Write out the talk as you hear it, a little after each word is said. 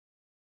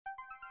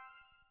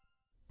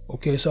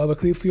Okay, so I have a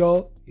clip for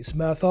y'all. It's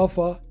Math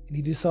Hoffa, and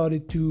he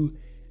decided to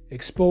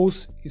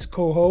expose his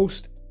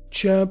co-host.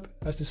 Champ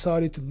has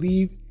decided to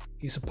leave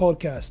his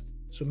podcast.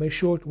 So make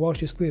sure to watch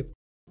this clip.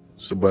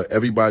 So, but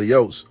everybody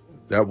else,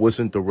 that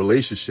wasn't the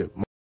relationship.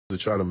 To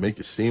try to make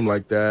it seem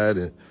like that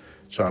and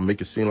try to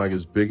make it seem like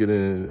it's bigger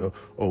than,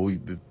 oh, we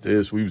did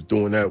this, we was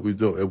doing that, we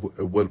doing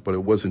it, but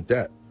it wasn't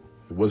that.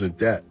 It wasn't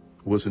that.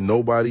 It wasn't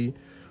nobody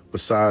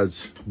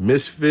besides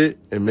Misfit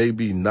and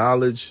maybe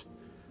Knowledge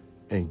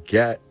and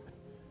Gat.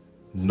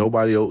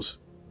 Nobody else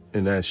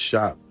in that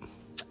shop.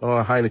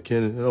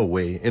 Heineken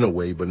in a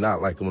way, but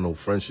not like no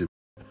friendship.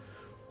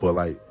 But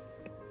like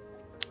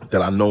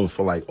that I've known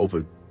for like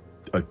over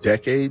a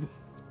decade.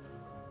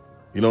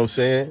 You know what I'm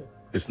saying?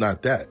 It's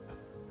not that.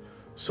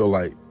 So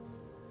like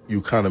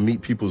you kind of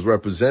meet people's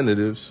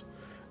representatives,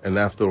 and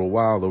after a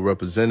while the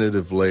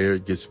representative layer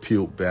gets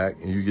peeled back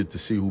and you get to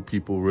see who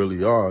people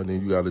really are, and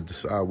then you got to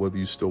decide whether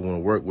you still want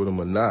to work with them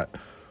or not,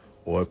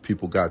 or if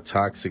people got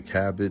toxic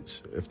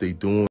habits, if they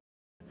doing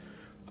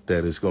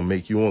that is going to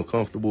make you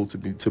uncomfortable.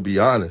 To be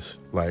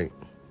honest, like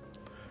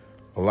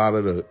a lot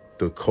of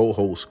the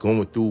co-hosts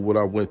going through what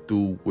I went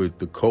through with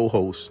the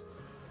co-hosts,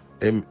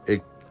 it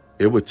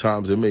were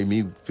times it made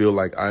me feel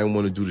like I didn't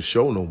want to do the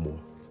show no more,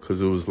 because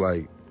it was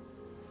like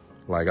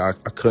I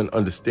couldn't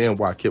understand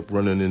why I kept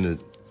running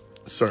into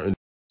certain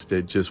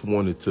that just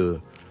wanted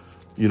to,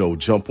 you know,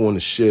 jump on the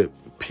ship,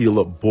 peel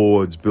up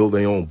boards, build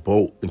their own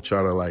boat, and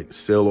try to like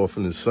sail off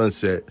in the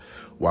sunset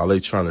while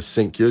they trying to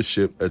sink your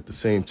ship at the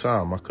same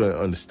time. I couldn't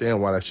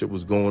understand why that shit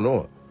was going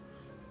on.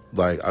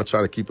 Like, I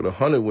try to keep it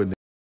 100 with them.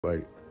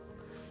 Like,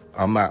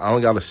 I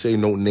don't gotta say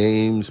no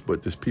names,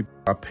 but there's people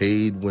I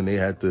paid when they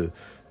had to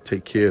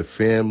take care of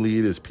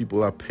family. There's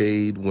people I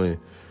paid when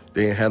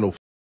they didn't have no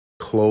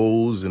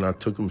clothes, and I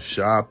took them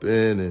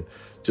shopping, and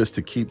just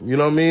to keep, you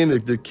know what I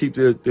mean, to keep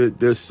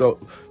their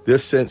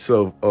sense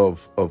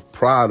of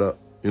pride up.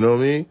 You know what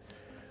I mean?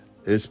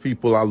 It's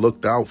people I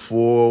looked out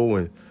for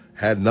and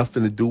had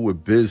nothing to do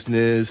with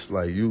business.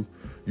 Like you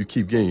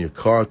keep getting your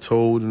car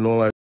towed and all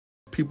that.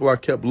 People I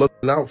kept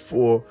looking out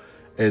for,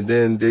 and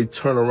then they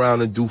turn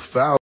around and do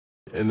foul,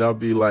 and I'll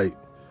be like,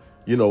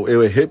 you know, it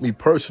would hit me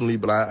personally,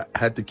 but I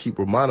had to keep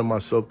reminding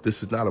myself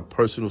this is not a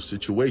personal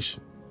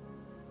situation.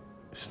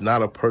 It's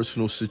not a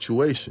personal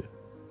situation.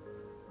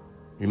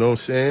 You know what I'm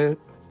saying?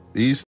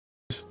 These,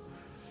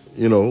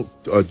 you know,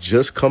 are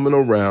just coming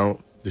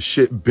around. The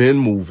shit been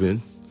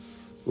moving.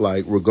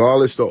 Like,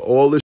 regardless of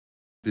all the shit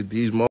that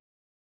these motherfuckers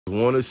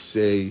want to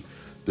say,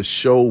 the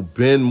show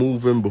been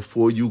moving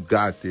before you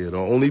got there. The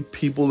only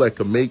people that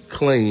can make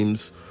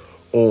claims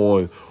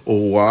on,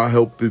 oh, I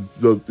helped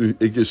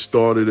it get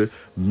started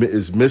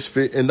is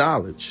Misfit and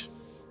Knowledge.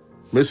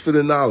 Misfit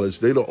and Knowledge.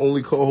 They the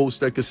only co-hosts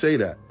that can say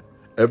that.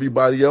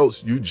 Everybody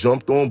else, you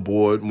jumped on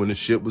board when the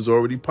shit was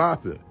already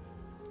popping.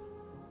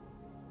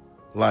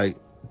 Like,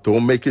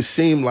 don't make it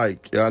seem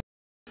like,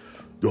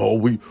 oh,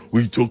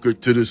 we took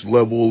it to this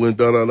level and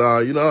da-da-da.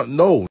 You know,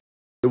 no.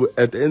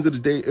 At the end of the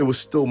day, it was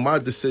still my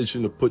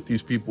decision to put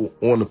these people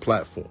on the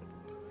platform.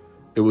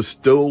 It was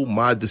still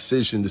my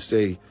decision to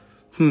say,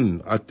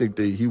 I think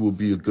that he would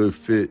be a good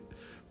fit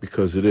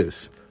because of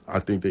this. I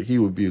think that he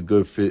would be a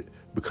good fit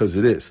because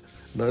of this.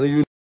 None of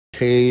you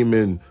came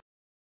and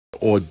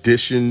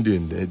auditioned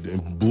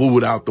and blew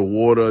it out the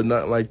water,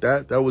 nothing like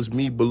that. That was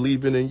me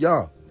believing in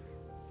y'all.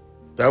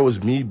 That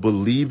was me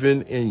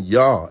believing in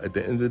y'all. At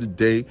the end of the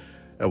day,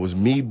 that was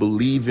me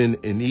believing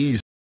in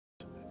these.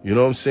 You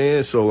know what I'm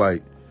saying? So,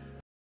 like,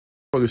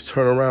 motherfuckers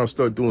turn around and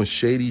start doing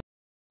shady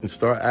and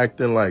start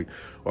acting like,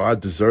 oh, I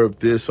deserve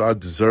this, or I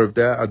deserve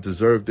that, I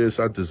deserve this,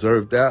 I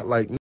deserve that.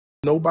 Like,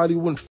 nobody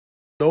wouldn't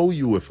know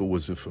you if it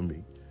wasn't for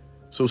me.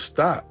 So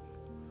stop.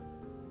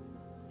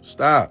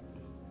 Stop.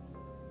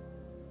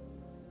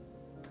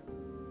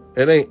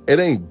 It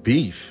ain't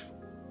beef.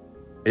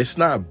 It's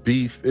not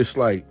beef. It's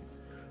like,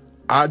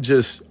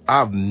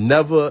 I've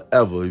never,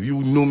 ever, if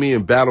you knew me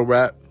in battle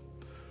rap,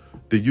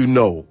 then you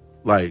know,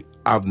 like,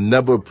 I've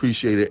never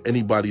appreciated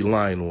anybody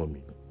lying on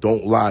me.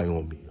 Don't lie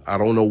on me. I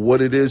don't know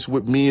what it is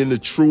with me and the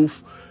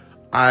truth.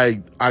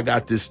 I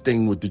got this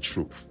thing with the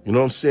truth. You know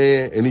what I'm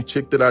saying? Any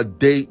chick that I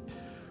date,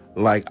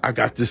 like, I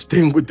got this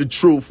thing with the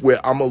truth where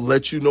I'm going to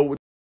let you know what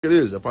it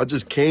is. If I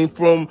just came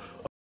from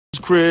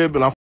a crib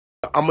and I'm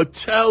going to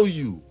tell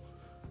you.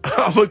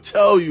 I'm going to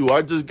tell you.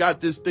 I just got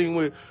this thing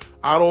where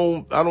I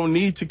don't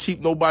need to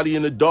keep nobody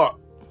in the dark.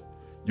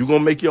 You're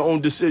going to make your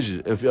own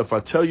decision. If I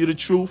tell you the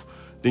truth,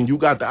 then you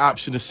got the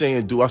option of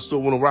saying, do I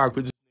still want to rock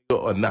with this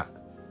nigga or not?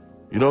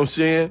 You know what I'm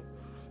saying?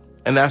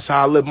 And that's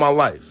how I live my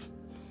life.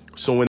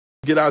 So when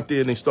they get out there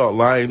and they start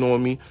lying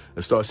on me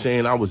and start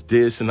saying I was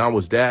this and I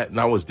was that and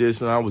I was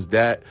this and I was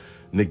that,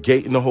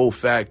 negating the whole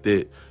fact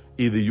that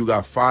either you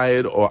got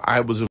fired or I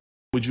wasn't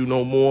with you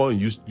no more, and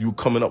you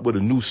coming up with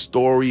a new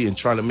story and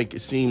trying to make it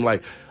seem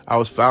like I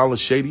was foul and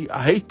shady.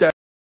 I hate that.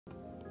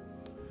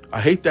 I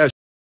hate that. It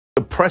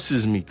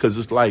depresses me, because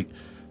it's like,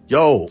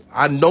 yo,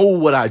 I know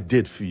what I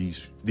did for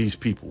these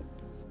people.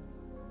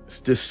 It's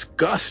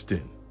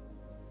disgusting.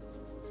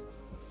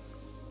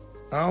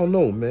 I don't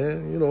know,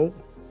 man. You know,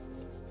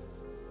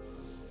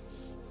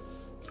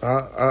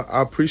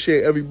 I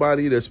appreciate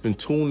everybody that's been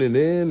tuning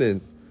in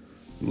and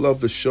love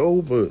the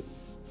show, but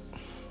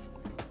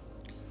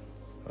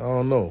I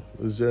don't know.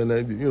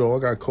 I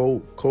got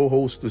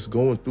co-hosts that's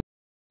going through.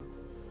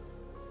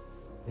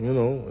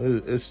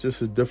 It's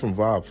just a different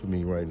vibe for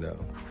me right now.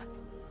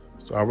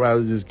 So I'd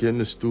rather just get in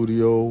the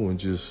studio and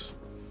just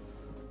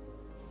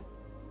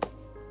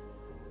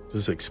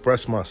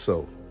express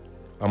myself.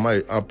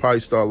 I'll probably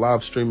start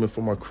live streaming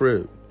from my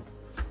crib.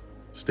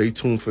 Stay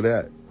tuned for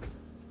that.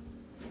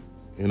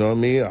 You know what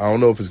I mean? I don't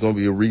know if it's going to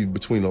be a read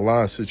between the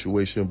lines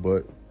situation,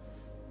 but,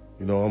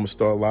 I'm going to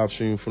start live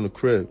streaming from the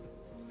crib.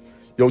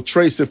 Yo,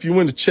 Trace, if you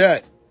in the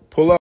chat,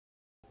 pull up.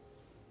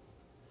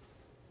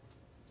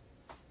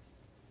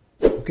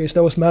 Okay, so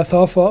that was Math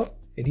Hoffa,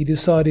 and he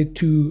decided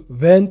to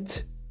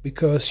vent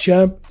because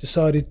Champ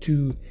decided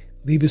to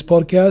leave his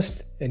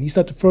podcast, and he's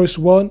not the first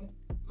one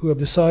who have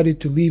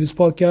decided to leave his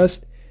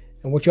podcast.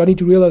 And what y'all need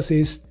to realize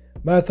is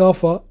Math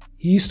Hoffa,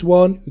 he's the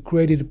one who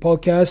created the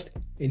podcast,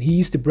 and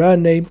he's the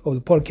brand name of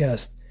the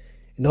podcast.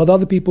 And all the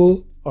other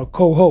people are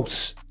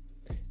co-hosts.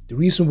 The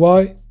reason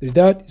why they're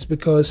that is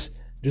because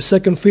they're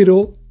second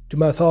fiddle to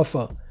Math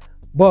Hoffa.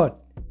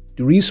 But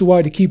the reason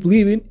why they keep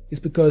leaving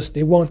is because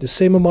they want the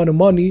same amount of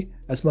money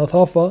as Math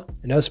Hoffa,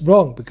 and that's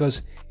wrong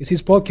because it's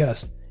his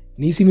podcast.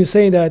 And he's even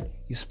saying that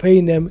he's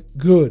paying them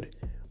good,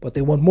 but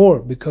they want more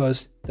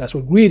because that's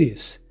what greed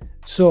is.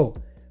 So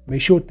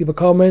make sure to leave a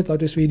comment, like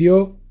this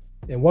video,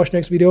 and watch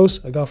next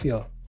videos I got for y'all.